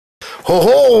Ho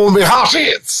ho, me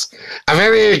hearties! A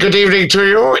very good evening to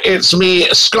you. It's me,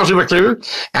 Scotty McClue,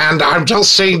 and I'm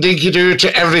just saying dinky-doo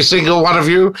to every single one of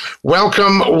you.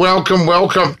 Welcome, welcome,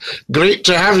 welcome. Great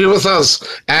to have you with us,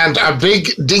 and a big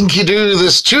dinky-doo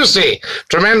this Tuesday.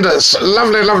 Tremendous,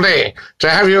 lovely, lovely to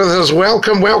have you with us.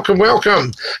 Welcome, welcome,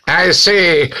 welcome, I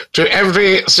say to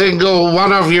every single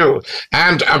one of you,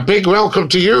 and a big welcome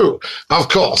to you, of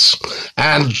course.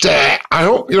 And I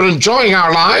hope you're enjoying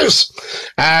our lives.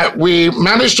 We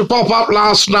managed to pop up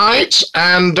last night,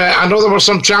 and I know there were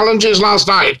some challenges last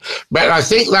night, but I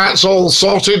think that's all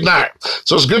sorted now.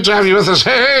 So it's good to have you with us.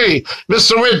 Hey,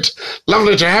 Mr. Widd,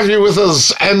 lovely to have you with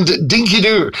us, and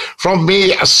dinky-doo from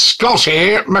me,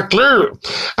 Scotty McClue.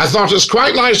 I thought it's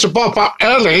quite nice to pop up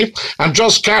early and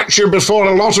just catch you before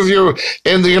a lot of you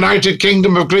in the United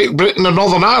Kingdom of Great Britain and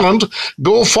Northern Ireland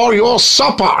go for your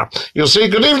supper. You'll say,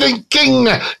 good evening, King.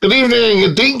 Good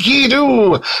evening,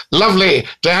 dinky-doo. Lovely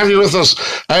to have you with us.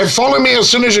 Follow me as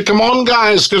soon as you come on,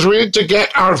 guys, because we need to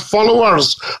get our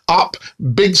followers up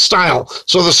big style.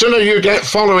 So the sooner you get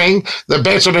following, the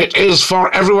better it is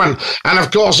for everyone. And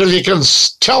of course, if you can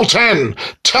tell 10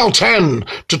 to tell 10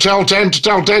 to tell 10 to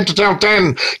tell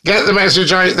 10, get the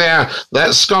message out there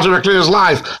that Scotty McClue is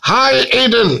live. Hi,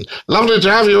 Aidan. Lovely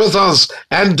to have you with us.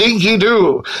 And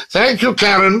dinky-doo. Thank you,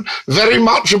 Karen. Very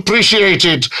much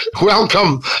appreciated.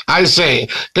 Welcome, I say.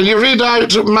 Can you read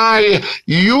out my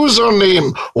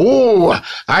username? Oh,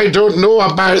 I don't know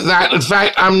about that. In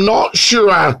fact, I'm not sure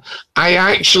I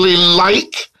actually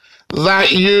like that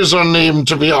username,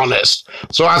 to be honest.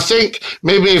 So I think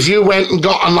maybe if you went and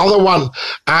got another one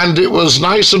and it was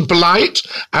nice and polite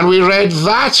and we read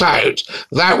that out,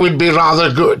 that would be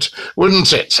rather good,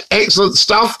 wouldn't it? Excellent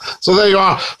stuff. So there you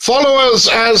are. Follow us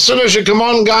as soon as you come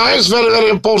on, guys. Very, very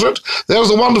important. There's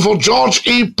the wonderful George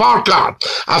E. Parker,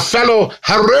 a fellow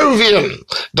Harrovian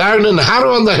down in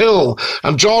Harrow on the Hill.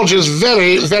 And George is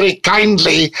very, very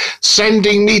kindly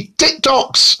sending me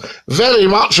TikToks. Very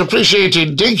much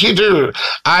appreciated. Dinky-doo,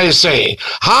 I say.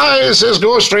 Hi, says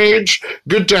Ghost Rage.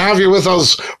 Good to have you with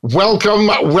us. Welcome,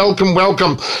 welcome,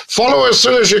 welcome. Follow as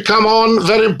soon as you come on.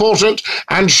 Very important.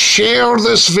 And share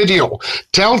this video.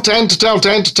 Tell 10 to tell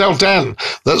 10 to tell 10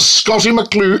 that Scotty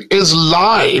McClue is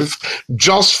live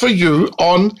just for you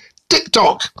on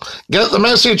TikTok. Get the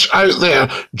message out there.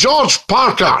 George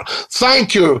Parker,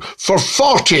 thank you for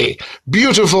 40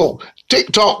 beautiful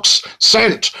TikToks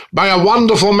sent by a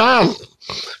wonderful man.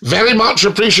 Very much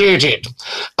appreciated.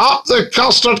 Up the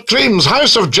Custard Creams,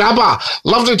 House of Jabba.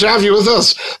 Lovely to have you with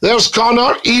us. There's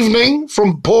Connor, evening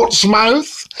from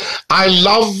Portsmouth. I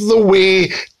love the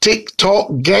way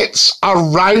TikTok gets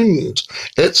around.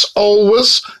 It's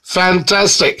always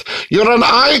fantastic. You're an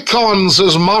icon,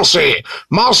 says Marcy.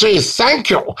 Marcy, thank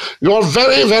you. You're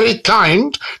very, very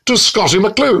kind to Scotty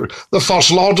McClue, the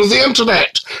First Lord of the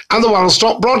Internet and the world's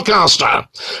top broadcaster.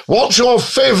 What's your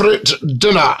favourite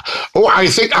dinner? Oh, I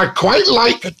think I quite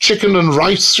like chicken and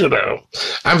rice, you know.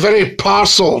 I'm very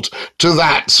parcelled to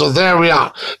that, so there we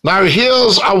are. Now,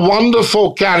 here's a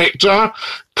wonderful character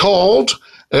called,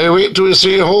 wait till we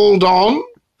see, hold on,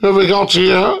 who have we got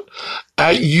here?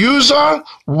 User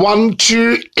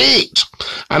 128,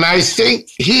 and I think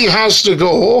he has to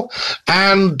go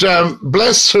and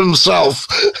bless himself.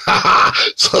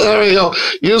 So there we go.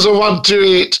 User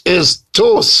 128 is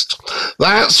toast.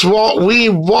 That's what we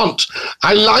want.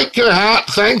 I like your hat.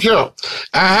 Thank you. A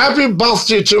happy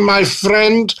birthday to my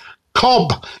friend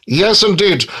Cobb. Yes,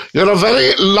 indeed. You're a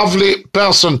very lovely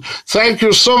person. Thank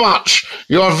you so much.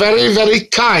 You're very, very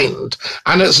kind.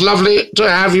 And it's lovely to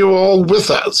have you all with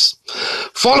us.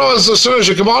 Follow us as soon as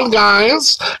you come on,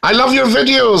 guys. I love your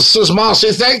videos, says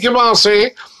Marcy. Thank you,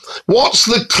 Marcy. What's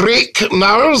the creek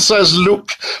now, says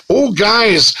Luke. Oh,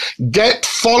 guys, get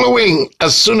following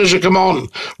as soon as you come on.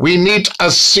 We need a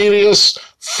serious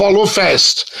follow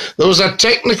fest. There was a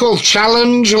technical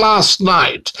challenge last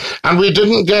night and we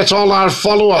didn't get all our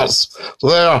followers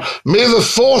there. May the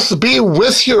 4th be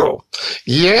with you.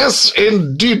 Yes,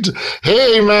 indeed.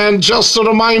 Hey, man, just a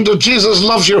reminder, Jesus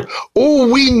loves you.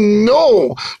 Oh, we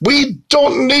know. We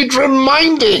don't need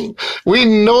reminding. We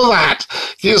know that.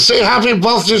 You say happy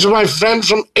birthday to my friend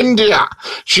from India.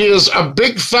 She is a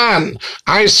big fan.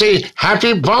 I say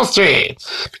happy birthday.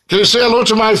 Can you say hello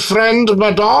to my friend,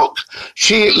 Madoc?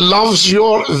 She loves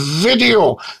your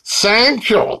video. Thank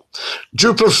you. Do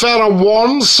you prefer a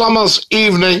warm summer's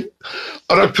evening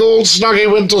or a cold,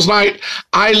 snuggy winter's night?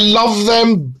 I love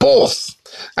them both.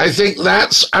 I think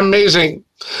that's amazing.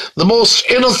 The most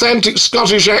inauthentic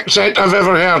Scottish accent I've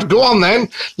ever heard. Go on then,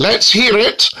 let's hear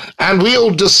it, and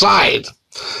we'll decide.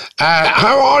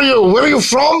 How are you? Where are you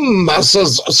from?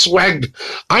 Says Swag.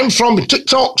 I'm from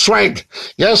TikTok, Swag.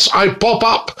 Yes, I pop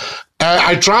up.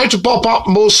 I try to pop up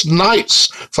most nights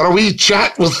for a wee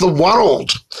chat with the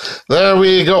world. There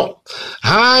we go.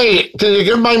 Hi, can you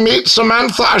give my mate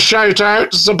Samantha a shout out?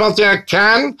 It's a birthday I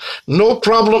can. No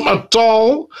problem at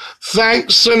all.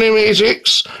 Thanks,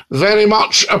 Cinematics. Very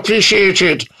much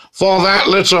appreciated for that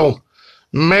little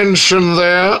mention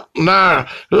there. Now,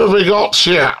 who have we got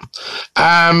here?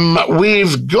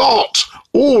 We've got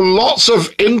lots of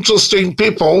interesting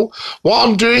people. What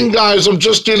I'm doing, guys, I'm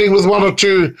just dealing with one or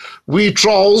two wee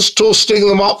trolls, toasting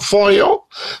them up for you.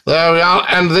 There we are,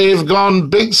 and they've gone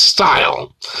big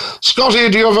style. Scotty,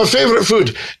 do you have a favourite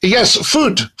food? Yes,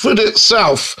 food. Food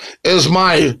itself is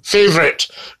my favourite.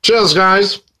 Cheers,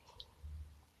 guys.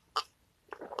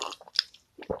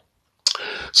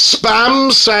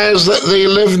 Spam says that they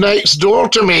live next door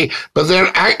to me, but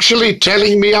they're actually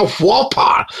telling me a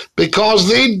whopper because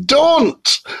they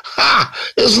don't. Ha!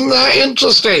 Isn't that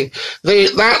interesting?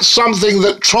 That's something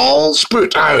that trolls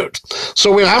put out.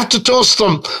 So we'll have to toast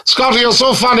them. Scotty, you're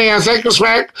so funny. I think it's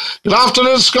right. Good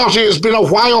afternoon, Scotty. It's been a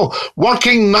while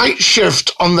working night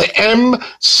shift on the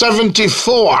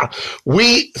M74.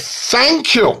 We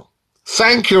thank you.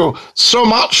 Thank you so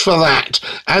much for that.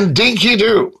 And Dinky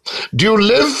do you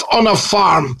live on a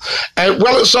farm?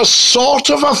 Well, it's a sort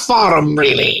of a farm,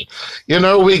 really. You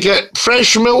know, we get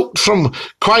fresh milk from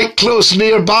quite close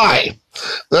nearby.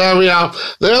 There we are.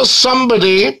 There's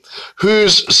somebody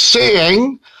who's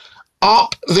saying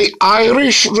up the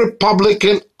Irish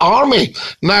Republican Army.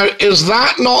 Now, is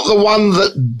that not the one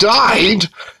that died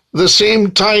the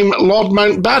same time Lord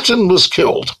Mountbatten was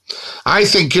killed? I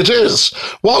think it is.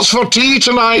 What's for tea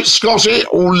tonight, Scotty?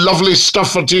 Oh, lovely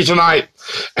stuff for tea tonight.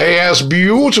 Yes,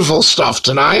 beautiful stuff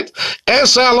tonight.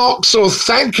 SL Oxo,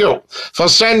 thank you for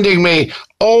sending me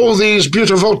all these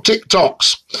beautiful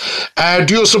TikToks.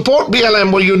 Do you support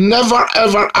BLM? Well, you never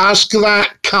ever ask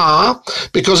that, car,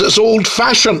 because it's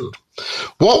old-fashioned.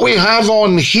 What we have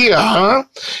on here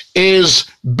is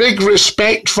big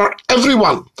respect for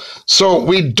everyone. So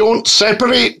we don't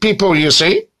separate people, you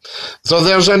see. So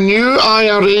there's a new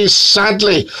IRA,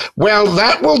 sadly. Well,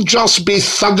 that will just be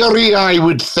thuggery, I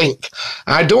would think.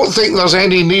 I don't think there's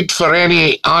any need for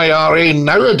any IRA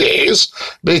nowadays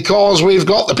because we've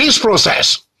got the peace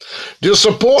process. Do you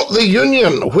support the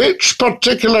union? Which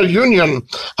particular union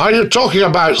are you talking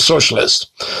about,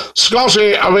 socialist?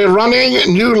 Scotty, are we running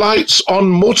new lights on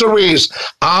motorways?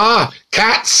 Ah,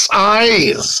 cat's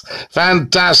eyes.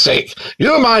 Fantastic.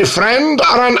 You, my friend,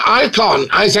 are an icon.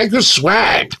 I think you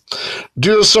swag.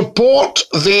 Do you support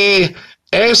the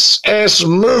SS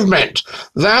movement?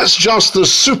 That's just the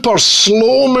super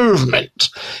slow movement.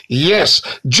 Yes.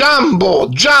 Jambo,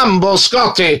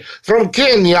 Scotty from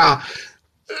Kenya.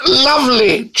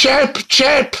 Lovely. Chep,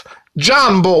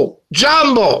 Jambo.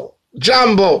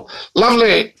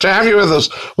 Lovely to have you with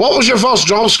us. What was your first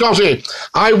job, Scotty?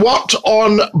 I worked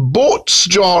on boats,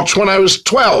 George, when I was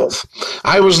 12.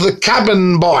 I was the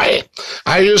cabin boy.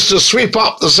 I used to sweep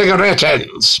up the cigarette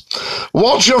ends.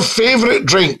 What's your favourite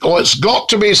drink? Oh, it's got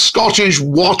to be Scottish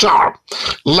water.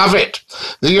 Love it.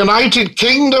 The United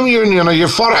Kingdom Union, are you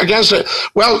for it, against it?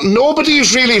 Well,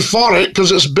 nobody's really for it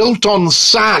because it's built on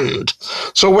sand.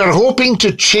 So we're hoping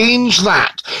to change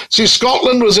that. See,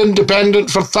 Scotland was independent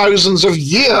for thousands of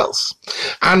years.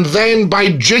 And then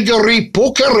by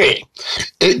jiggery-pokery,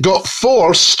 it got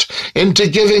forced into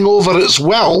giving over its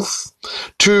wealth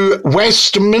to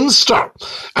Westminster.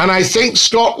 And I think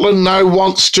Scotland now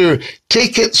wants to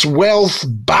take its wealth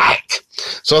back.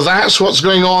 So that's what's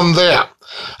going on there.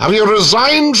 Have you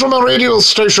resigned from a radio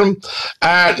station?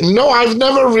 No, I've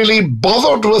never really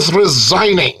bothered with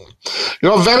resigning.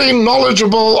 You're very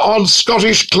knowledgeable on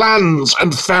Scottish clans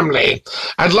and family.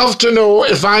 I'd love to know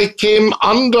if I came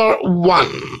under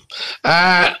one.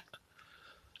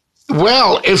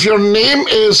 Well, if your name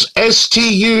is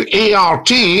Stuart,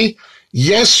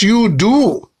 yes, you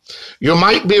do. You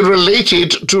might be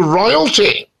related to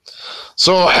royalty.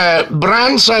 So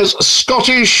Bran says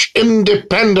Scottish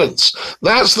independence.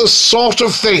 That's the sort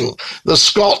of thing the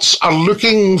Scots are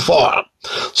looking for.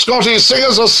 Scotty, sing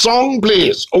us a song,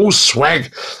 please. Oh,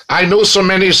 swag. I know so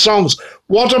many songs.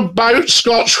 What about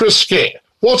Scotch whiskey?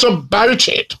 What about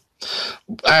it?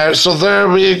 So there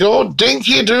we go.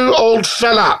 Dinky do, old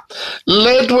fella.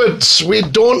 Ledwards, we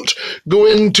don't go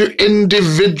into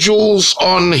individuals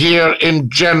on here in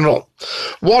general.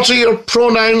 What are your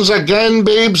pronouns again,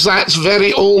 babes? That's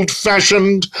very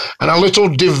old-fashioned and a little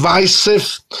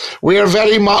divisive. We are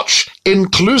very much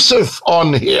inclusive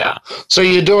on here, so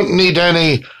you don't need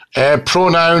any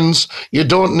pronouns. You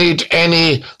don't need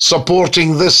any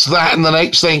supporting this, that, and the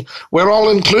next thing. We're all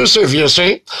inclusive, you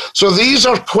see. So these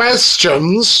are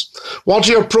questions. What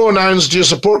are your pronouns? Do you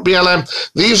support BLM?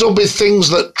 These will be things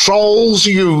that trolls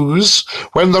use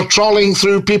when they're trolling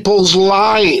through people's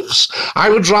lives. I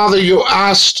would rather you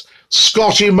asked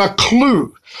Scotty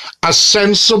McClue a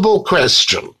sensible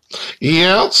question.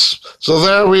 Yes, so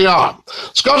there we are.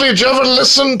 Scotty, did you ever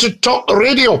listen to talk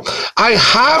radio? I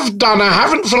have done. I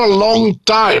haven't for a long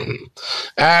time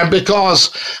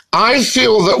because I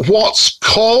feel that what's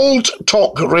called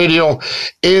talk radio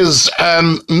is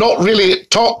not really, it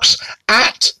talks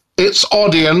at its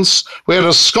audience,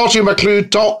 whereas Scotty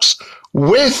McClue talks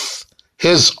with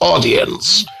his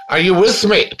audience. Are you with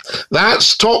me?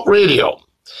 That's talk radio.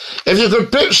 If you could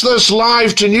pitch this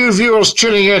live to new viewers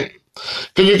tuning in,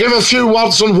 can you give a few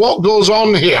words on what goes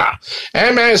on here?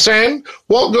 MSN,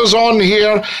 what goes on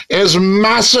here is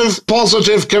massive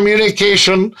positive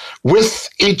communication with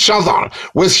each other,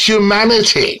 with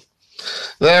humanity.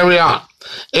 There we are.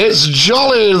 It's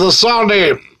Jolly, the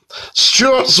surname.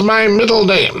 Stuart's my middle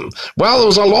name. Well, there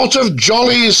was a lot of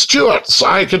Jolly Stuarts,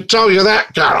 I could tell you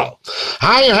that, Carol.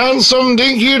 Hi, handsome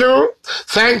dinky-doo.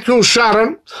 Thank you,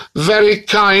 Sharon. Very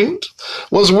kind.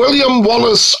 Was William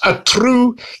Wallace a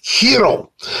true hero?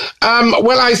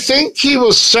 Well, I think he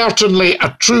was certainly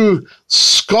a true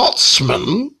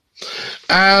Scotsman.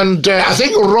 And I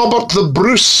think Robert the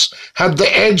Bruce had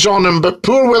the edge on him, but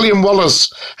poor William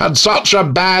Wallace had such a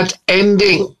bad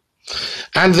ending.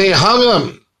 And they hung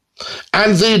him.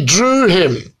 And they drew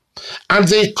him, and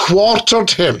they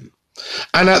quartered him.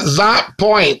 And at that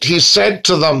point, he said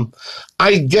to them,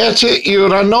 I get it,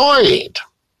 you're annoyed.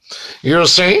 You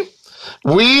see,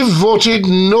 we voted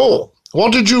no.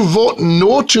 What did you vote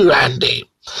no to, Andy?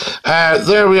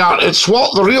 There we are. It's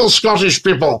what the real Scottish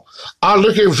people are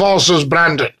looking for, says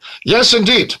Brandon. Yes,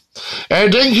 indeed.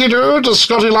 Dinky-doo, does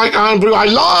Scotty like iron brew? I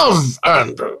love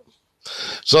iron brew.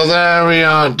 So there we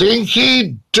are,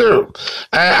 dinky-doo.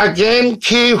 Again,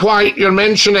 Kay White, you're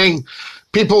mentioning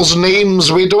people's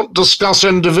names. We don't discuss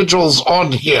individuals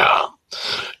on here.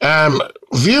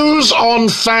 Views on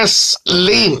Fast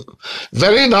Lane.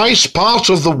 Very nice part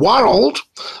of the world,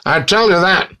 I tell you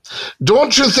that.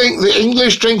 Don't you think the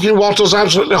English drinking water is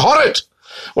absolutely horrid?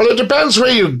 Well, it depends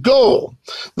where you go.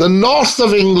 The north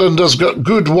of England has got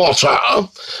good water,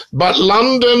 but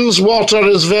London's water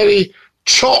is very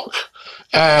chalk.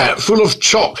 Full of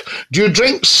chalk. Do you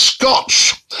drink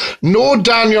scotch? No,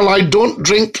 Daniel, I don't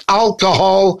drink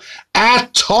alcohol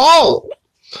at all.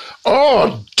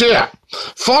 Oh, dear.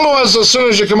 Follow us as soon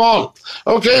as you come on.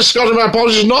 Okay, Scotty, my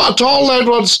apologies. Not at all,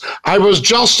 Edwards. I was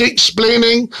just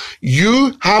explaining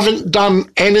you haven't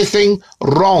done anything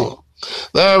wrong.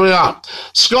 There we are.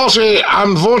 Scotty,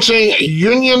 I'm voting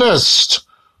unionist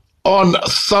on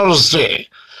Thursday.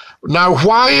 Now,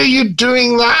 why are you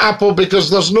doing that, Apple? Because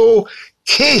there's no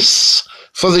case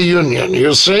for the union,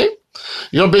 you see.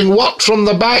 You're being worked from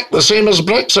the back, the same as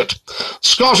Brexit.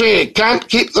 Scotty, can't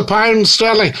keep the pound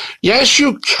sterling. Yes,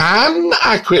 you can,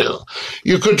 Aquil.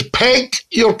 You could peg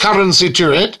your currency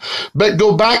to it, but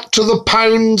go back to the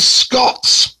pound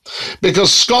Scots,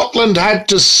 because Scotland had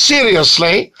to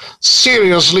seriously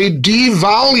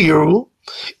devalue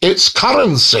its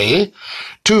currency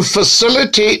to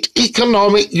facilitate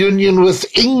economic union with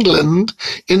England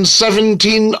in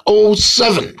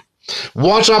 1707.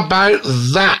 What about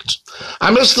that?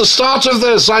 I missed the start of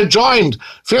this. I joined,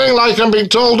 feeling like I'm being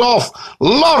told off.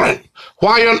 Lauren,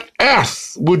 why on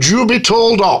earth would you be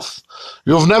told off?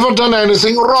 You've never done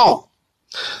anything wrong.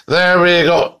 There we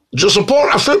go. Do you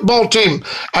support a football team?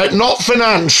 Not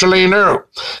financially, no.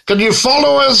 Can you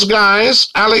follow us, guys?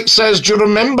 Alex says, do you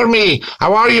remember me?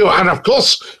 How are you? And of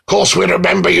course we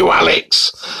remember you,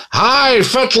 Alex. Hi,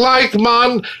 fit like,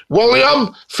 man.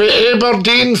 William, for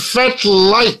Aberdeen, fit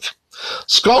like.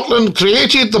 Scotland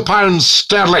created the pound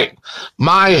sterling.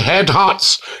 My head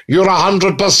hurts. You're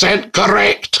 100%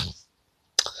 correct.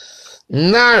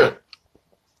 Now,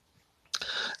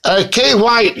 Kay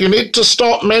White, you need to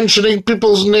stop mentioning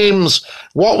people's names.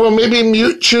 What will maybe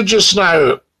mute you just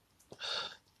now?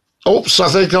 Oops, I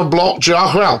think I've blocked you.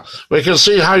 Oh, well, we can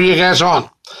see how you get on.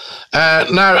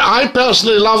 Now, I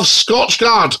personally love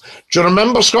Scotchgard. Do you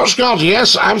remember Scotchgard?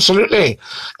 Yes, absolutely.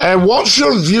 What's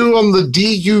your view on the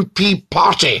DUP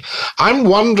party? I'm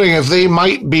wondering if they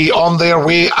might be on their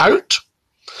way out.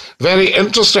 Very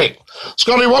interesting.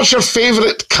 Scotty, what's your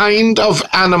favourite kind of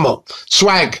animal?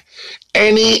 Swag.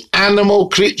 Any animal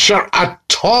creature at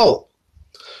all,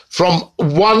 from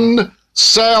one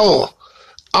cell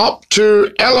up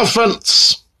to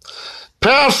elephants.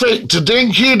 Perfect,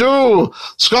 dinky do.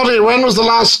 Scotty, when was the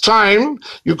last time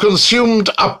you consumed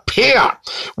a pear?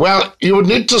 Well, you would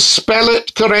need to spell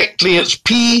it correctly. It's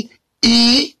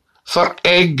P-E for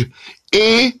egg,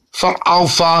 A for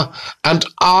alpha, and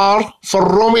R for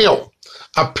Romeo.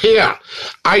 A pear.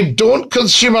 I don't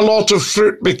consume a lot of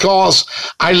fruit because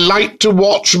I like to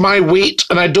watch my weight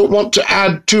and I don't want to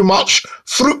add too much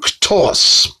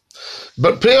fructose.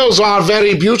 But pears are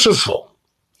very beautiful.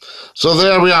 So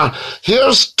there we are.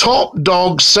 Here's Top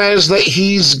Dog says that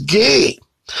he's gay.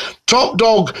 Top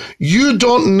Dog, you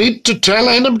don't need to tell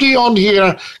anybody on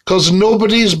here because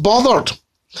nobody's bothered.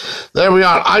 There we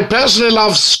are. I personally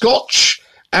love Scotch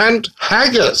and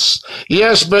haggis.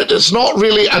 Yes, but it's not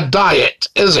really a diet,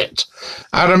 is it?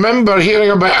 I remember hearing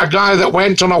about a guy that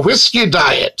went on a whiskey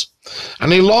diet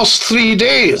and he lost 3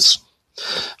 days.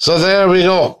 So there we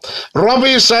go.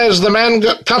 Robbie says the man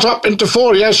got cut up into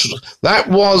 4. Yes, that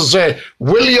was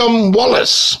William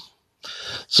Wallace.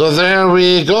 So there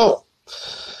we go.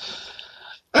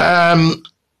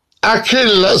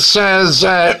 Akil says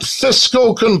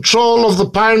fiscal control of the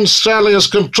pound sterling is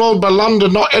controlled by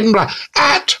London, not Edinburgh.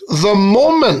 At the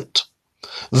moment,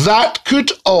 that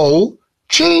could all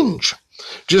change.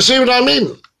 Do you see what I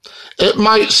mean? It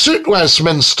might suit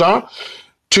Westminster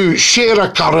to share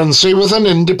a currency with an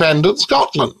independent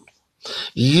Scotland.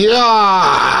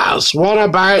 Yes, what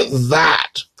about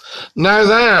that? Now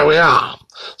there we are.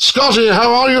 Scotty,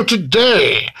 how are you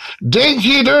today?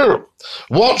 Dinky do.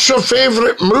 What's your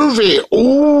favourite movie?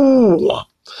 Ooh.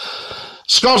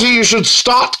 Scotty, you should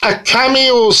start a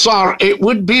cameo, sir. It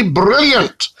would be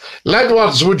brilliant.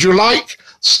 Ledwards, would you like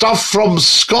stuff from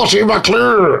Scotty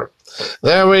McClure?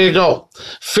 There we go.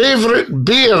 Favourite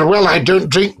beer? Well, I don't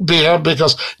drink beer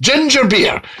because ginger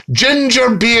beer.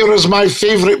 Ginger beer is my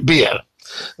favourite beer.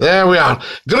 There we are.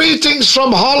 Greetings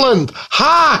from Holland.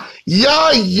 Ha!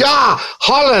 Ja,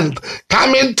 Holland.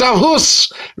 Come into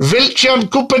Hus. Viltjan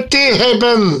Kupete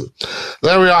hebben.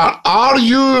 There we are. Are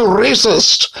you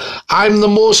racist? I'm the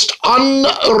most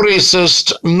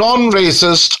unracist,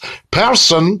 non-racist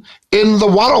person in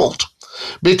the world.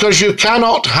 Because you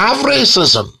cannot have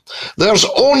racism. There's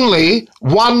only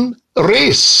one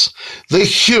race. The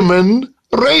human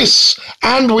race.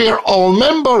 And we're all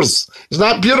members. Isn't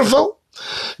that beautiful?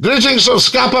 Greetings from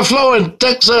Scapa Flow in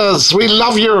Texas. We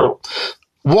love you.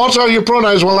 What are your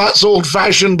pronouns? Well, that's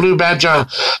old-fashioned, Blue Badger.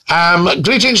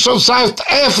 Greetings from South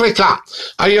Africa.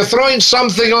 Are you throwing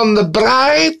something on the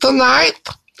bride tonight?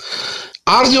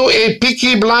 Are you a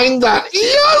picky blinder?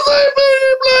 Yes, I'm a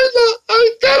picky blinder.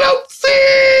 I cannot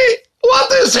see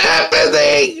what is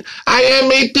happening. I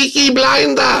am a picky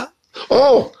blinder.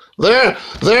 Oh, there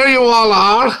you all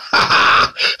are.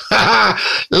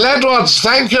 Ledwards,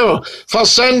 thank you for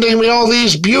sending me all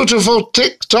these beautiful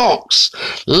TikToks.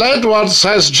 Ledwards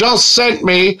has just sent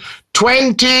me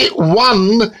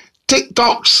 21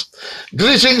 TikToks.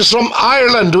 Greetings from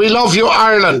Ireland. We love you,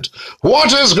 Ireland.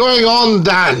 What is going on,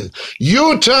 Dan?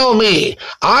 You tell me.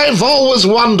 I've always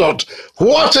wondered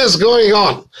what is going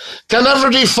on. Can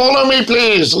everybody follow me,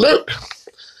 please? Look.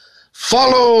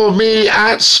 Follow me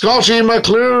at Scotty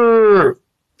McClure.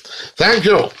 Thank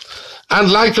you.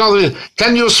 And like other,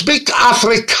 can you speak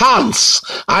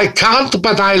Afrikaans? I can't,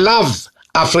 but I love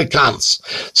Afrikaans.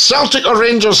 Celtic or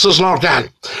Rangers, says Lorcan.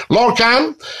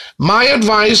 Lorcan, my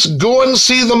advice, go and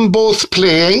see them both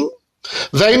playing,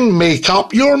 then make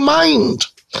up your mind.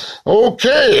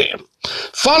 Okay.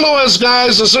 Follow us,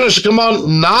 guys, as soon as you come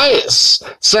on. Nice,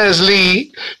 says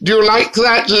Lee. Do you like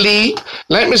that, Lee?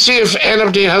 Let me see if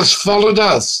anybody has followed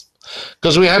us.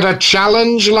 Because we had a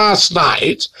challenge last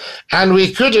night, and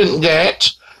we couldn't get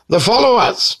the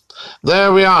followers.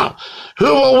 There we are. Who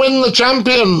will win the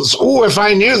champions? Oh, if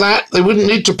I knew that, they wouldn't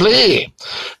need to play.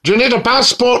 Do you need a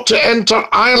passport to enter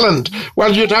Ireland?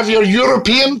 Well, you'd have your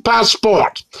European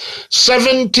passport.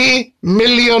 70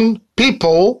 million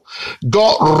people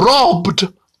got robbed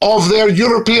of their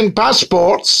European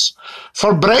passports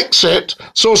for Brexit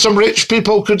so some rich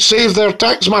people could save their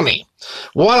tax money.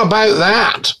 What about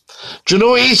that? Do you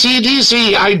know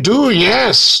AC/DC? I do,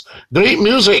 yes. Great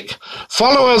music.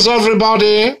 Follow us,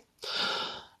 everybody.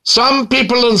 Some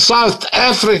people in South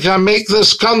Africa make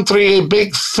this country a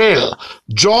big fail.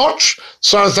 George,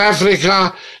 South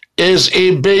Africa is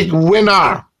a big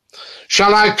winner.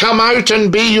 Shall I come out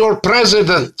and be your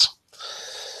president?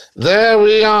 There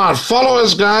we are. Follow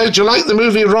us, guys. Do you like the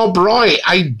movie Rob Roy?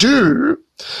 I do,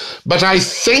 but I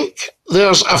think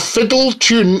there's a fiddle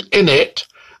tune in it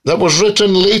that was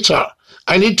written later,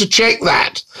 I need to check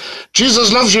that.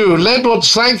 Jesus loves you.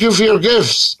 Ledwoods, thank you for your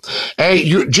gifts.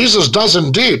 Jesus does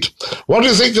indeed. What do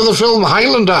you think of the film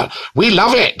Highlander? We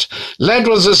love it.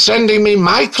 Ledwoods is sending me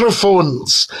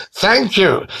microphones. Thank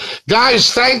you.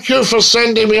 Guys, thank you for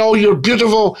sending me all your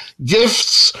beautiful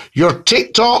gifts, your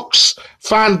TikToks.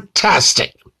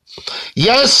 Fantastic.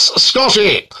 Yes,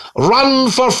 Scotty, run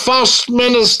for First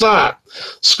Minister.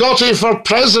 Scotty for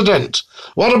President.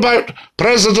 What about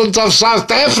President of South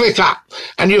Africa?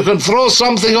 And you can throw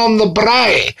something on the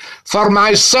braai for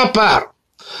my supper.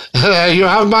 You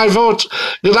have my vote.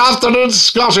 Good afternoon,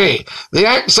 Scotty. The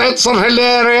accents are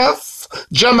hilarious.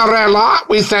 Jimarella,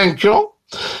 we thank you.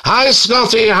 Hi,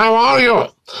 Scotty, how are you?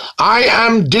 I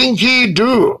am Dinky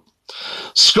Doo.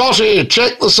 Scotty,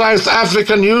 check the South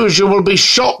African news. You will be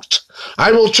shocked.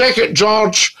 I will check it,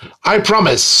 George. I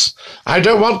promise. I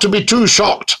don't want to be too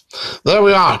shocked. There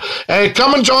we are.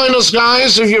 Come and join us,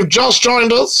 guys. If you've just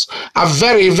joined us, a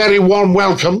very, very warm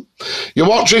welcome. You're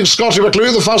watching Scotty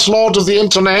McClue, the First Lord of the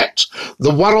Internet,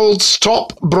 the world's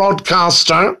top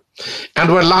broadcaster,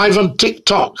 and we're live on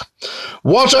TikTok.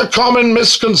 What a common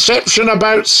misconception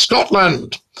about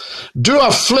Scotland. Do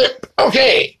a flip.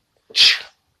 Okay.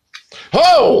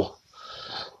 Oh!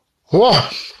 Whoa.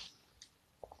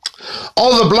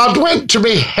 All the blood went to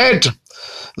me head.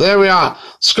 There we are.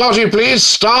 Scotty, please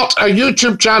start a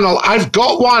YouTube channel. I've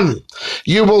got one.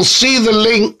 You will see the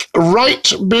link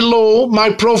right below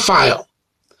my profile.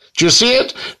 Do you see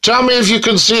it? Tell me if you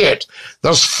can see it.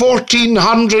 There's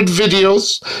 1,400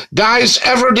 videos. Guys,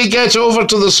 everybody get over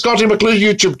to the Scotty McClue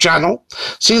YouTube channel.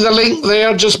 See the link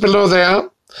there, just below there?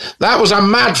 That was a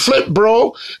mad flip,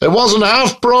 bro. It wasn't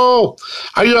half, bro.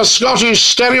 Are you a Scottish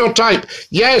stereotype?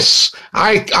 Yes,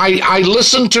 I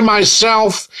listen to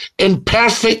myself in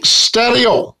perfect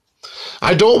stereo.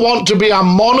 I don't want to be a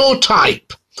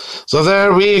monotype. So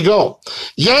there we go.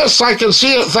 Yes, I can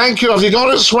see it. Thank you. Have you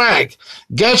got it, Swag?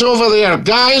 Get over there.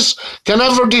 Guys, can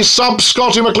everybody sub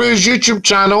Scotty McClue's YouTube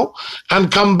channel and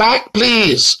come back,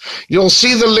 please? You'll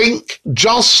see the link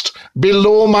just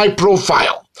below my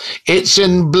profile. It's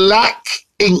in black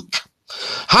ink.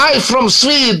 Hi from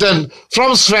Sweden,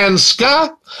 from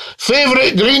Svenska.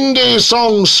 Favorite Green Day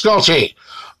song, Scotty?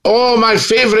 Oh, my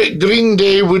favorite Green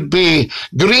Day would be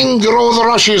Green Grow the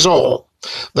Rushes All.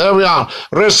 There we are.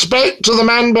 Respect to the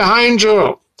man behind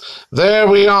you. There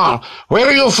we are. Where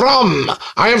are you from?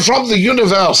 I am from the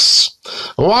universe.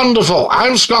 Wonderful.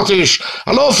 I'm Scottish.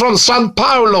 Hello from São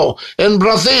Paulo in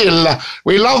Brazil.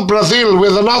 We love Brazil,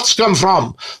 where the nuts come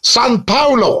from. São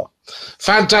Paulo.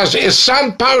 Fantastic. It's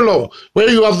São Paulo, where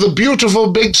you have the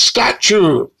beautiful big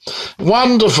statue.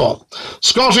 Wonderful.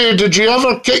 Scotty, did you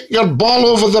ever kick your ball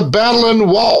over the Berlin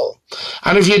Wall?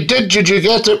 And if you did you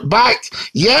get it back?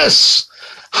 Yes.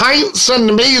 Heinz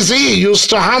and Maisie used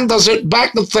to hand us it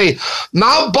back and say,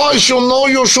 now, boys, you know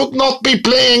you should not be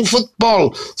playing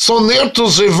football so near to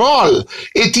the wall.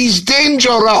 It is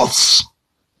dangerous.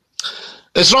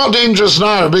 It's not dangerous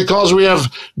now because we have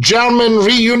German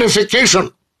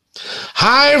reunification.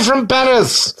 Hi from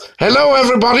Paris. Hello,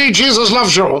 everybody. Jesus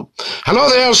loves you. Hello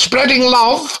there, spreading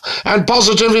love and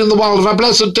positivity in the world. Have a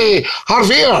blessed day.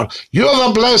 Harvey, you have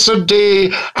a blessed day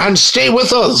and stay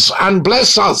with us and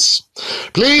bless us.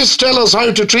 Please tell us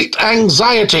how to treat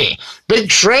anxiety. Big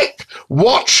Shrek,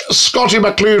 watch Scotty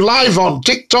McClue live on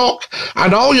TikTok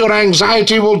and all your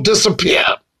anxiety will disappear.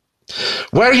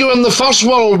 Were you in the First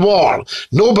World War?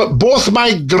 No, but both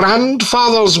my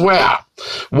grandfathers were.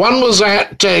 One was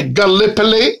at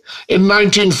Gallipoli in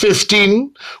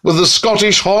 1915 with the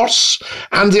Scottish horse,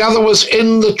 and the other was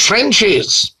in the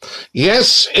trenches.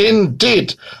 Yes,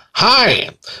 indeed. Hi,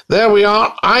 there we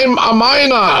are. I'm a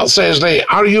miner, says Lee.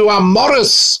 Are you a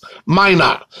Morris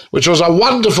miner? Which was a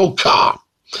wonderful car.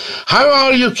 How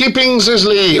are you keeping, says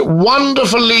Lee?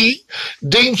 Wonderfully,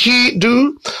 Dinky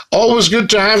Doo. Always good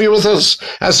to have you with us.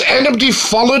 Has anybody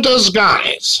followed us,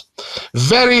 guys?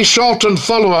 Very shortened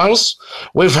followers.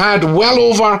 We've had well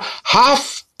over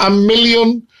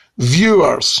 500,000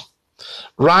 viewers,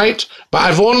 right? But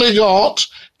I've only got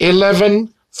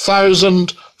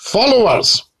 11,000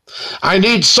 followers. I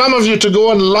need some of you to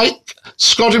go and like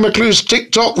Scotty McClue's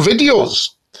TikTok videos.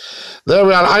 There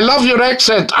we are. I love your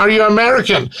accent. Are you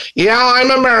American? Yeah, I'm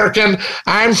American.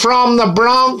 I'm from the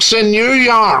Bronx in New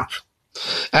York.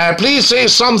 Please say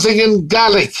something in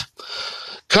Gaelic.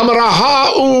 Camera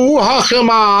ha-u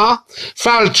ha-chema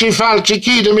falchi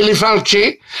kidemili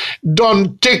falchi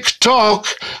don TikTok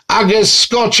agus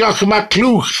Scotchach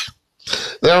McClue.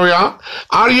 There we are.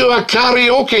 Are you a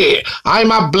karaoke?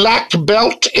 I'm a black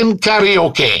belt in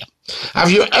karaoke.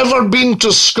 Have you ever been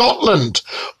to Scotland?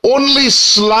 Only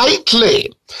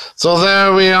slightly. So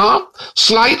there we are.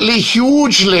 Slightly,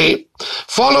 hugely.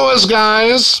 Follow us,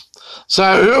 guys.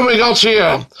 So who have we got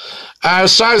here?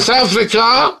 South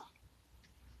Africa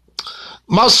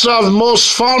must have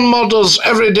most farm mothers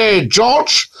every day.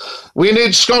 George, we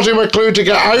need Scotty McClue to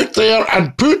get out there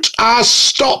and put a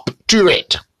stop to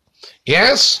it.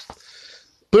 Yes?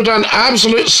 Put an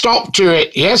absolute stop to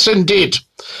it. Yes, indeed.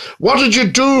 What did you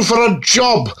do for a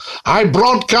job? I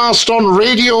broadcast on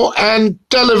radio and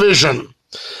television.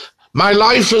 My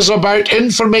life is about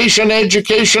information,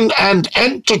 education, and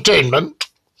entertainment.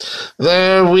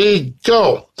 There we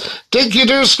go.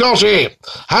 Dinky-doo, Scotty.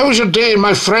 How was your day?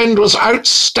 My friend was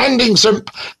outstanding,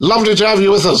 Simp. Lovely to have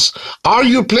you with us. Are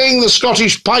you playing the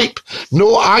Scottish pipe?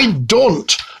 No, I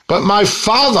don't. But my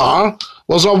father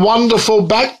was a wonderful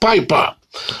bagpiper.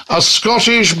 A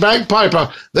Scottish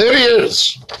bagpiper. There he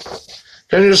is.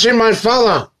 Can you see my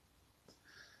father?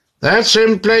 That's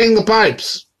him playing the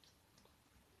pipes.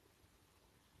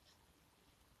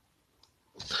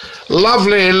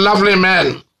 Lovely, lovely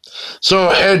man.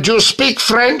 So, do you speak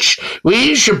French?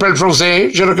 Oui, je parle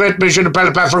français. Je regrette, mais je ne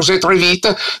parle pas français très vite.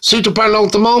 Si tu parles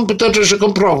lentement, peut-être je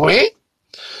comprends, oui?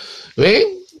 Oui?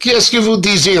 Qu'est-ce que vous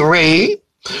désirez?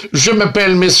 Je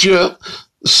m'appelle monsieur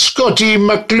Scotty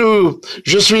McClue.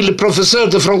 Je suis le professeur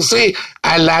de français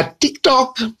à la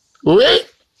TikTok. Oui?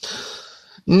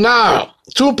 Now,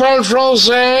 tu parles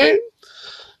français?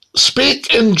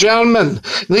 Speak in German.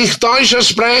 Nicht Deutsch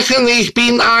sprechen, ich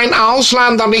bin ein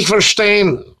Ausländer, nicht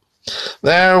verstehen.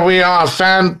 There we are.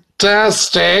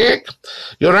 Fantastic.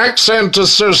 Your accent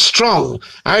is so strong.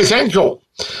 I thank you.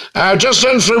 Just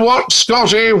in for what,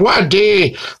 Scotty? What a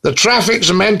day. The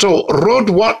traffic's mental.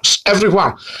 Roadworks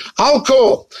everywhere.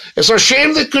 Alco, it's a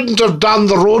shame they couldn't have done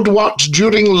the roadworks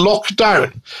during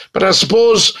lockdown, but I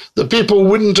suppose the people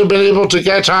wouldn't have been able to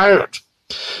get out.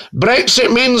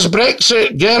 Brexit means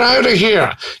Brexit. Get out of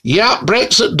here. Yeah,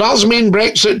 Brexit does mean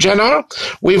Brexit, Jenner.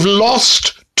 We've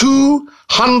lost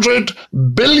 £200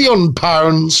 billion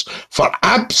for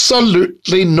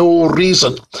absolutely no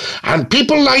reason. And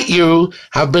people like you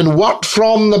have been worked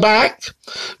from the back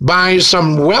by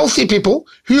some wealthy people,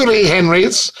 Hooray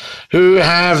Henrys, who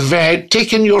have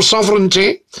taken your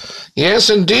sovereignty. Yes,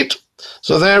 indeed.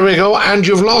 So there we go. And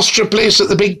you've lost your place at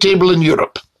the big table in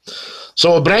Europe.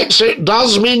 So Brexit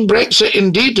does mean Brexit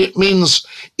indeed. It means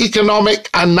economic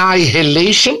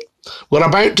annihilation. We're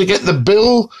about to get the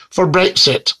bill for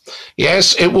Brexit.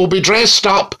 Yes, it will be dressed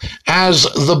up as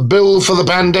the bill for the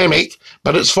pandemic,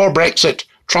 but it's for Brexit.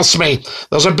 Trust me,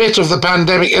 there's a bit of the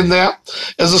pandemic in there.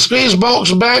 Is the squeeze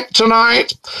box back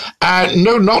tonight?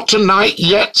 No, not tonight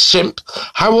yet, Simp.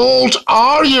 How old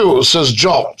are you, says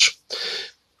George.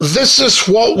 This is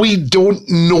what we don't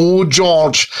know,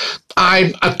 George.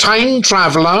 I'm a time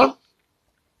traveller,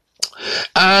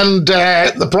 and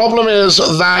the problem is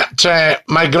that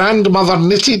my grandmother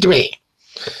knitted me.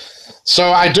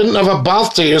 So I didn't have a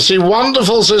birthday. You see,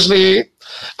 wonderful, says Lee.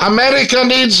 America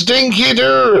needs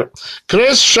Dinky-Doo.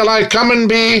 Chris, shall I come and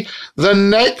be the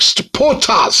next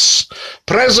POTUS,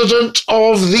 President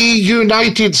of the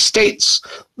United States?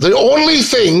 The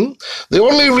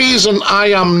only reason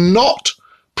I am not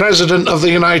President of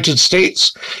the United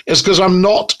States is because I'm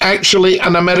not actually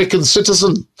an American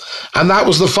citizen. And that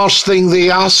was the first thing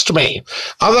they asked me.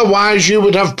 Otherwise, you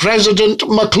would have President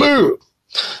McClue.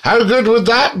 How good would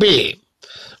that be?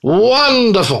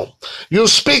 Wonderful. You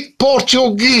speak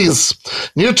Portuguese.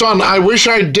 Newton, I wish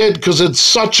I did because it's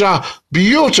such a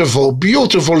beautiful,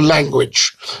 beautiful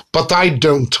language. But I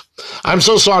don't. I'm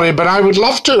so sorry, but I would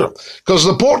love to because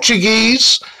the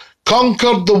Portuguese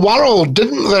conquered the world,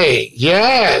 didn't they?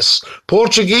 Yes.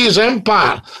 Portuguese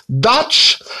Empire.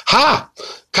 Dutch. Ha.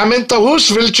 Kom in te huis,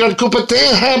 wilt je een koppie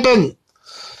thee hebben?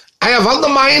 I want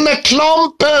meine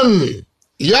klompen.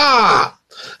 Ja.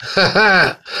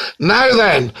 Now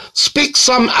then, speak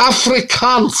some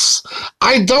Afrikaans.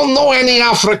 I don't know any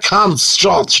Afrikaans,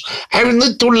 George. I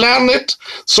need to learn it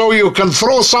so you can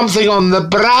throw something on the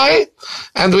braai,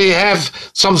 and we have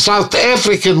some South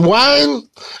African wine,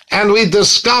 and we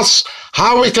discuss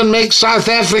how we can make South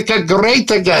Africa great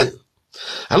again.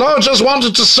 And I just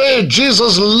wanted to say,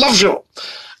 Jesus loves you.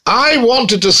 I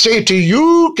wanted to say to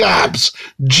you, Gabs,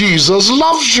 Jesus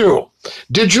loves you.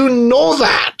 Did you know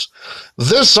that?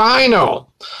 This I know.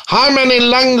 How many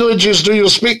languages do you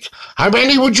speak? How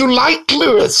many would you like,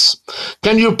 Lewis?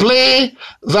 Can you play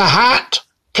the hat,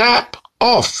 cap,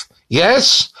 off?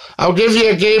 Yes? I'll give you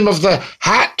a game of the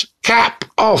hat, cap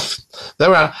off.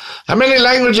 There are how many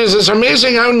languages? It's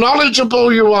amazing how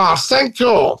knowledgeable you are. Thank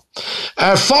you.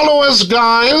 Follow us,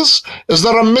 guys. Is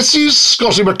there a Mrs.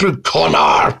 Scotty McClue?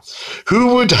 Connor,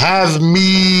 who would have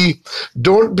me?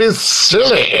 Don't be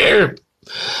silly.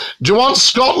 Do you want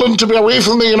Scotland to be away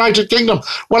from the United Kingdom?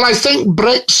 Well, I think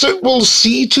Brexit will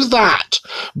see to that.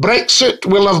 Brexit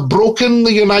will have broken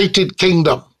the United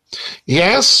Kingdom.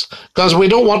 Yes, because we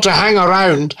don't want to hang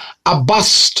around a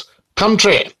bust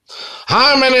country.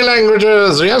 How many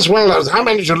languages? Yes, well, how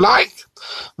many do you like?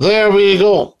 There we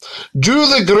go. Do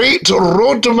the great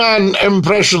roadman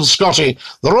impression, Scotty.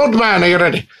 The roadman, are you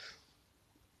ready?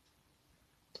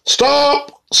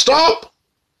 Stop! Stop!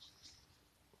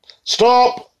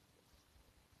 Stop!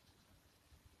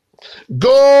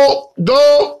 Go!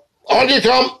 Go! On you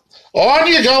come! On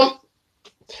you come!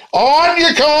 On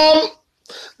you come!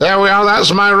 There we are,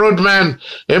 that's my roadman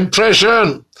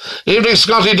impression. Evening,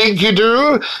 Scotty Dinky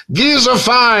Doo. Gives a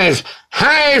 5.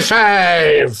 High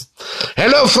five.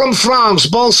 Hello from France.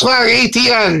 Bonsoir,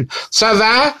 Etienne. Ça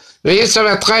va? Oui, ça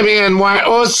va très bien. Moi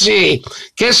aussi.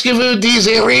 Qu'est-ce que vous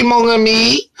désirez, mon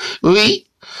ami? Oui.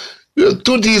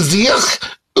 Tout désir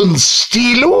un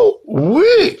stylo?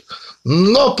 Oui.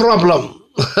 No problem.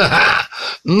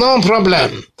 No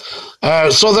problem.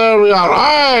 So there we are.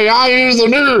 I hear the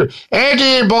new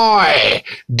Eddie boy.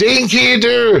 Dinky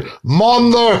Doo.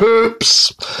 Mon the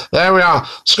hoops. There we are.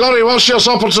 Scotty, what's your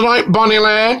supper tonight, Bonnie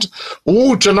lad?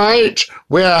 Oh, tonight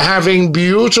we're having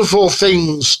beautiful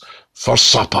things for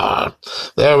supper.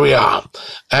 There we are.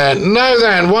 Now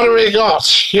then, what do we got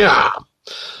here?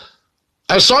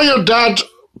 I saw your dad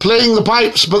playing the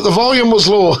pipes, but the volume was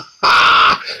low.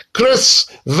 Chris,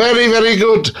 very, very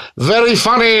good. Very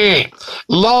funny.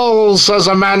 Lol, says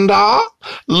Amanda.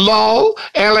 Lol,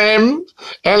 LM,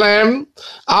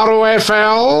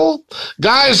 ROFL.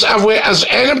 Guys, has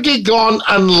anybody gone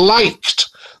and liked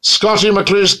Scotty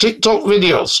McClue's TikTok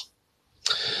videos?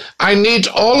 I need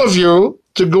all of you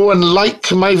to go and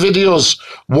like my videos,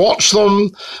 watch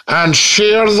them, and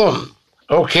share them.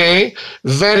 Okay?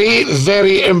 Very,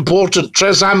 very important.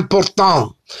 Très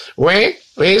important. Oui,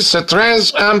 c'est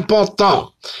très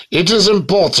important. It is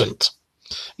important.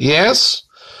 Yes?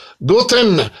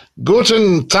 Guten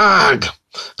Tag.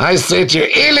 I say to you,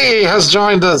 Ailey has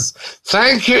joined us.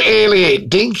 Thank you, Ailey.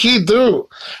 Dinky Doo.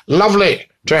 Lovely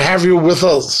to have you with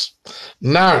us.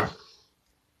 Now,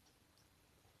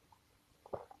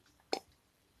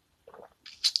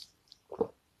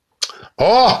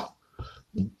 oh,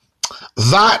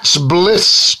 that's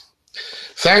bliss.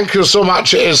 Thank you so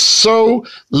much. It is so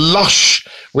lush.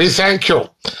 We thank you.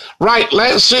 Right,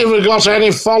 let's see if we've got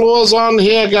any followers on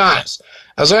here, guys.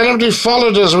 Has anybody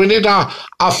followed us? We need a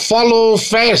follow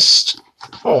fest.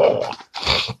 Oh.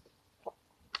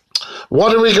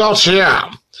 What do we got here?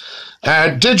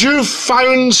 Did you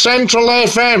find Central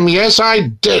FM? Yes, I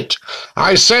did.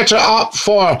 I set it up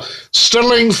for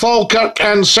Stirling, Falkirk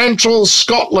and Central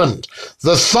Scotland,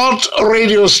 the third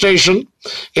radio station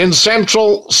in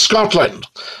Central Scotland.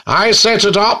 I set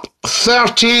it up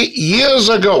 30 years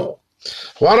ago.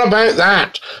 What about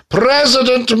that?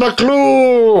 President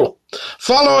McClue.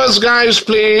 Follow us, guys,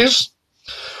 please.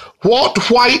 What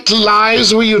white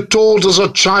lies were you told as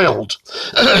a child?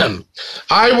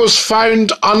 I was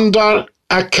found under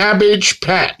a cabbage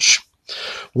patch.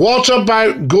 What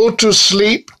about go to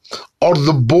sleep or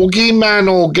the bogeyman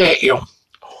will get you?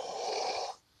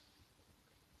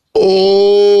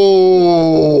 Oh.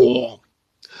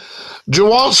 Do you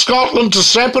want Scotland to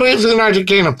separate from the United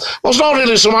Kingdom? Well, it's not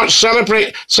really so much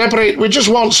separate. We just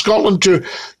want Scotland to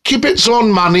keep its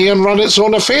own money and run its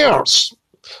own affairs.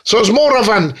 So it's more of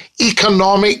an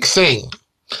economic thing.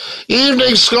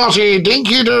 Evening, Scotty,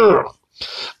 Dinky Doo.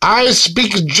 I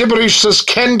speak gibberish, says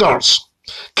Kenders.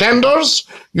 Kenders,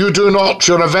 you do not.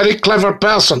 You're a very clever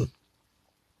person.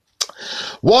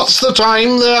 What's the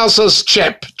time there, says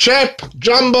Chip. Chip,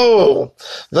 Jumbo.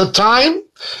 The time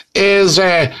is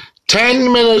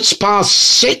 10 minutes past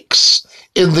 6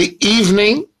 in the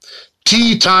evening,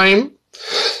 tea time.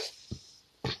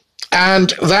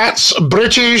 And that's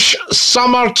British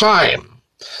summertime.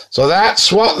 So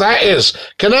that's what that is.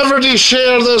 Can everybody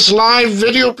share this live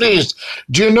video, please?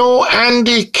 Do you know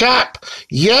Andy Cap?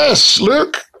 Yes,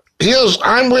 look,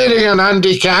 I'm wearing an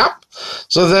Andy Cap.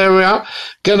 So there we are.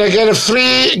 Gonna get a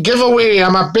free giveaway.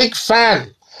 I'm a big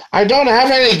fan. I don't have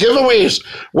any giveaways.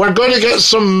 We're going to get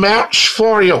some merch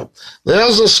for you.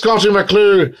 There's the Scotty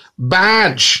McClue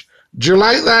badge. Do you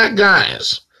like that,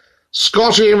 guys?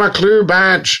 Scotty McClue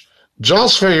badge.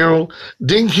 Just for you,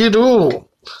 Dinky Doo.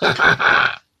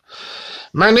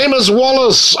 My name is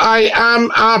Wallace. I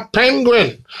am a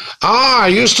penguin. I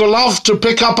used to love to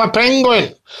pick up a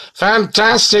penguin.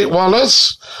 Fantastic,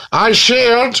 Wallace. I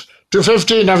shared to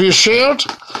 15. Have you shared?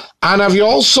 And have you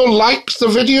also liked the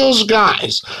videos,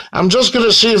 guys? I'm just going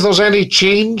to see if there's any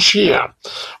change here.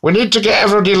 We need to get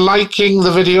everybody liking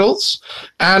the videos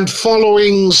and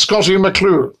following Scottie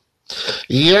McClue.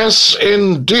 Yes,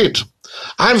 indeed.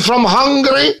 I'm from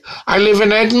Hungary. I live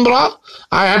in Edinburgh.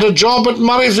 I had a job at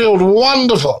Murrayfield.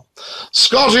 Wonderful.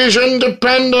 Scottish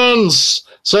independence,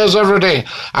 says every day.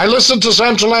 I listen to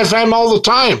Central FM all the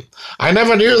time. I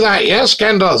never knew that. Yes,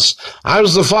 Ken does. I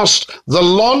was the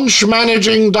launch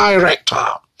managing director.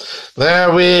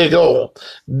 There we go.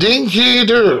 Dinky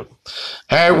do.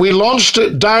 We launched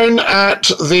it down at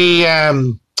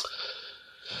the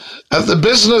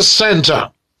business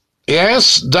centre.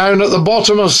 Yes, down at the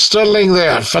bottom of Stirling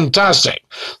there. Fantastic.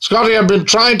 Scottie, I've been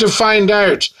trying to find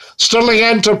out. Stirling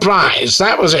Enterprise,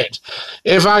 that was it.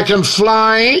 If I can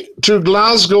fly to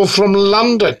Glasgow from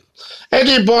London.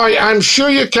 Eddie boy, I'm sure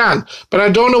you can, but I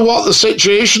don't know what the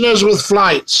situation is with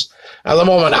flights at the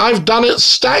moment. I've done it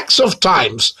stacks of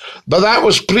times, but that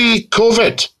was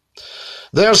pre-COVID.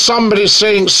 There's somebody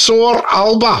saying, sore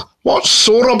Alba. What's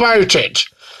sore about it?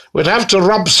 We'd have to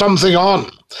rub something on.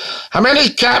 How many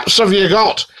caps have you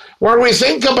got? Well, we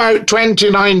think about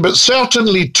 29, but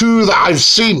certainly 2 that I've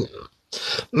seen.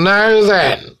 Now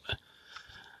then,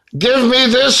 give me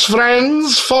this,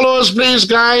 friends. Follow us, please,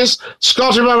 guys.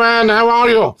 Scottie, my man, how are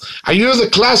you? Are you the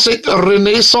classic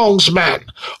Renaissance man?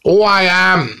 Oh, I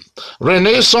am.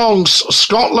 Renaissance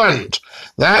Scotland.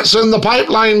 That's in the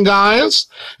pipeline, guys.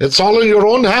 It's all in your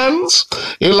own hands.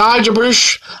 Elijah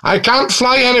Bush, I can't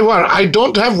fly anywhere. I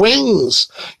don't have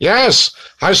wings. Yes,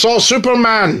 I saw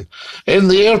Superman in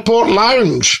the airport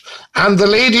lounge, and the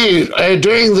lady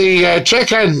doing the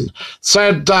check-in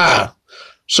said,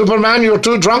 Superman, you're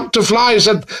too drunk to fly. He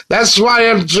said, that's why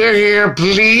I'm taking a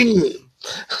plane.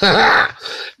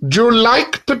 Do you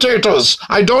like potatoes?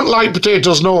 I don't like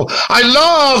potatoes, no. I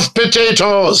love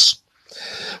potatoes.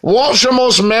 What's your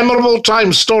most memorable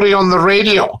time story on the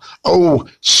radio? Oh,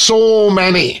 so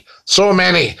many, so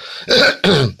many.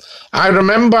 I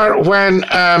remember when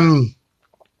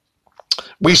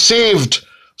we saved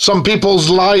some people's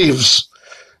lives.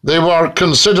 They were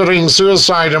considering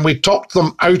suicide and we talked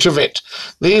them out of it.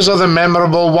 These are the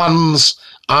memorable ones,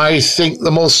 I think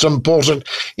the most important,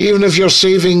 even if you're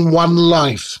saving one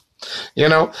life. You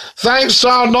know, thanks,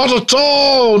 sir, not at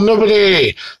all,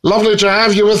 nobody. Lovely to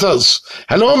have you with us.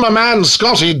 Hello, my man,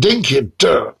 Scottie Dinky.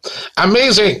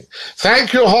 Amazing.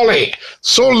 Thank you, Holly.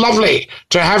 So lovely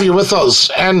to have you with us.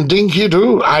 And Dinky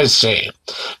do, I say.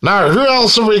 Now, who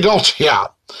else have we got here?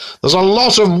 There's a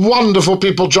lot of wonderful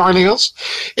people joining us.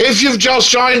 If you've just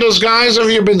joined us, guys,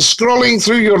 if you've been scrolling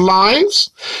through your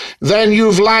lives, then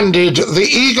you've landed. The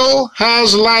eagle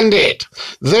has landed.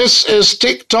 This is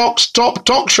TikTok's Top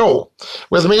Talk Show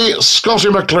with me, Scottie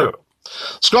McClue.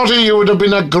 Scottie, you would have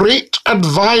been a great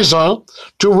advisor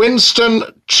to Winston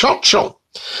Churchill.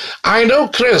 I know,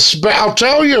 Chris, but I'll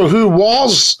tell you who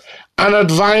was an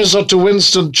advisor to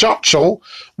Winston Churchill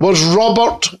was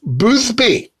Robert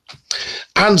Boothby.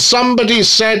 And somebody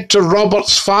said to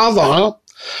Robert's father,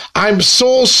 I'm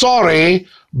so sorry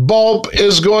Bob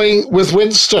is going with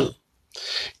Winston.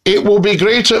 It will be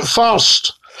great at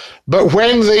first, but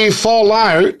when they fall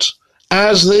out,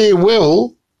 as they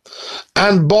will,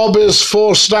 and Bob is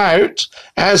forced out,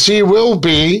 as he will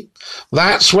be,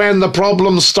 that's when the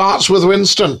problem starts with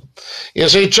Winston. You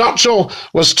see, Churchill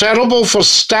was terrible for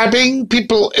stabbing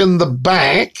people in the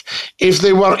back if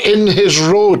they were in his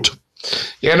road.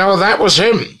 You know, that was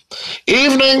him.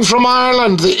 Evening from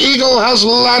Ireland. The Eagle has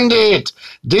landed.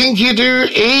 Dinky-doo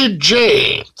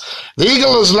AJ. The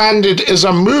Eagle has landed is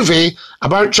a movie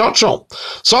about Churchill.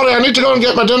 Sorry, I need to go and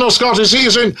get my dinner, Scottie. See you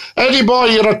soon. Eddie boy,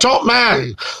 you're a top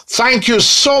man. Thank you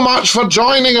so much for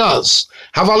joining us.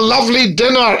 Have a lovely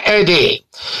dinner, Eddie.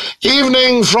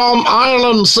 Evening from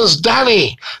Ireland, says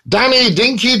Danny. Danny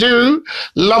Dinky-doo,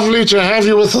 lovely to have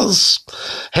you with us.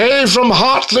 Hey, from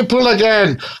Hartlepool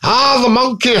again. Ah, the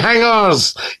monkey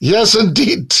hangers. Yes,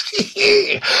 indeed.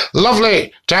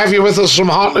 Lovely to have you with us from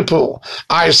Hartlepool,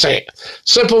 I say.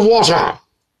 Sip of water.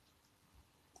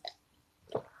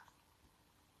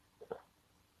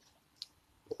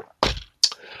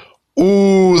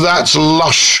 Ooh, that's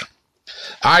lush.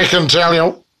 I can tell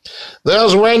you.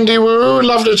 There's Wendy Woo.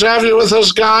 Lovely to have you with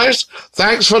us, guys.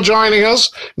 Thanks for joining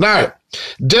us. Now,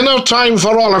 dinner time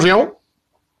for all of you.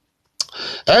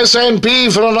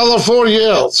 SNP for another 4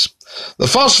 years. The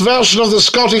first version of the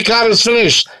Scottie car is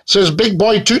finished, says Big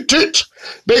Boy Toot Toot.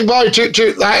 Big Boy Toot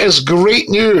Toot, that is great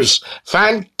news.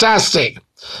 Fantastic.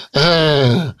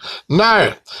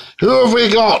 Now, who have we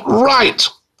got? Right.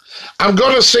 I'm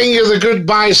going to sing you the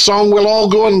goodbye song. We'll all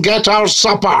go and get our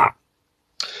supper.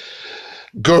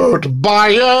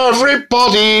 Goodbye,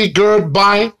 everybody,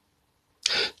 goodbye.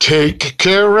 Take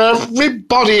care,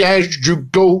 everybody, as you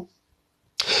go.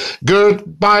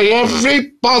 Goodbye,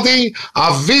 everybody.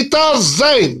 Auf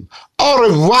Wiedersehen. Au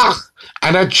revoir.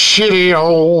 And a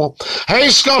cheerio. Hey,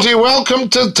 Scotty, welcome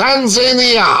to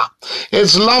Tanzania.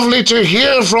 It's lovely to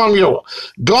hear from you.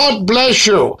 God bless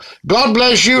you. God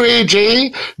bless you,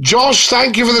 AJ. Josh,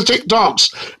 thank you for the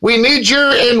TikToks. We need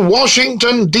you in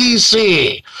Washington,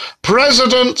 D.C.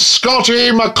 President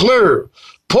Scotty McClue.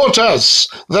 Put us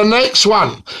the next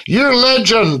one. You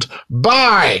legend.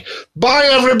 Bye. Bye,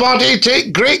 everybody.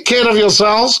 Take great care of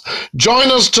yourselves. Join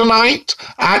us tonight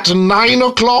at 9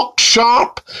 o'clock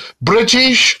sharp,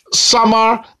 British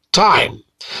Summer Time.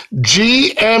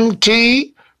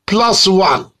 GMT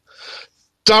 +1.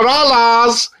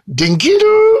 Taralas.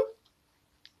 Dinky-doo.